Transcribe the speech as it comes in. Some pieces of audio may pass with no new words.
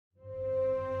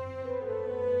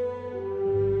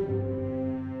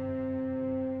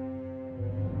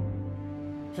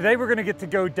Today we're going to get to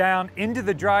go down into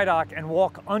the dry dock and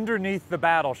walk underneath the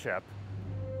battleship.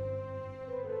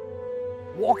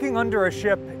 Walking under a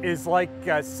ship is like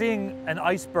seeing an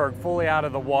iceberg fully out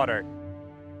of the water.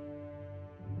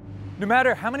 No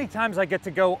matter how many times I get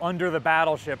to go under the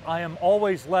battleship, I am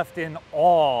always left in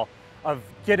awe of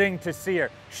getting to see her.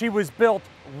 She was built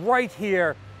right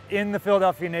here in the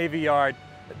Philadelphia Naval Yard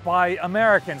by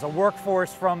Americans, a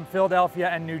workforce from Philadelphia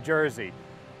and New Jersey.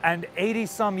 And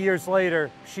 80-some years later,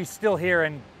 she's still here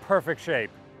in perfect shape.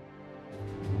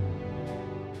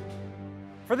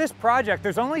 For this project,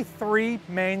 there's only three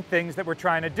main things that we're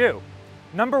trying to do.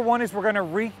 Number one is we're going to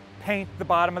repaint the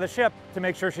bottom of the ship to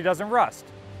make sure she doesn't rust.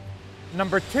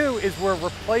 Number two is we're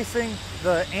replacing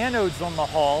the anodes on the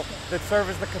hull that serve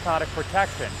as the cathodic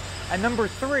protection. And number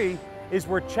three is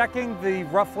we're checking the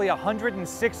roughly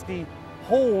 160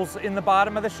 holes in the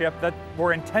bottom of the ship that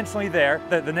were intentionally there.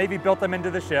 The Navy built them into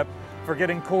the ship for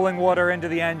getting cooling water into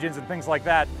the engines and things like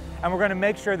that. And we're going to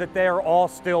make sure that they are all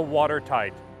still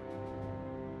watertight.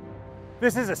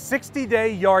 This is a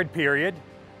 60-day yard period,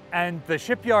 and the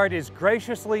shipyard is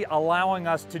graciously allowing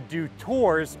us to do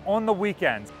tours on the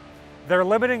weekends. They're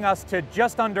limiting us to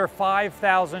just under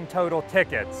 5,000 total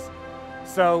tickets.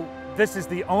 So this is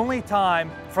the only time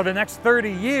for the next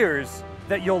 30 years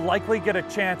that you'll likely get a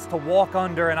chance to walk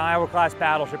under an Iowa-class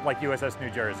battleship like USS New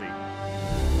Jersey.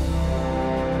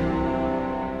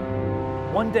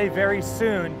 One day very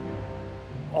soon,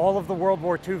 all of the World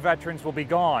War II veterans will be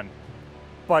gone.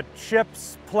 But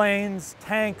ships, planes,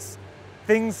 tanks,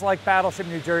 things like Battleship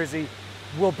New Jersey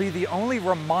will be the only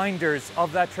reminders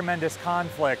of that tremendous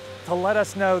conflict to let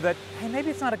us know that, hey,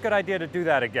 maybe it's not a good idea to do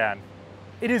that again.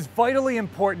 It is vitally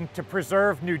important to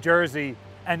preserve New Jersey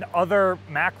and other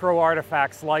macro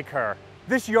artifacts like her.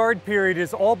 This yard period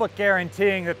is all but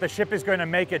guaranteeing that the ship is going to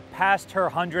make it past her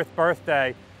 100th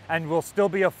birthday and will still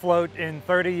be afloat in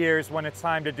 30 years when it's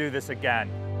time to do this again.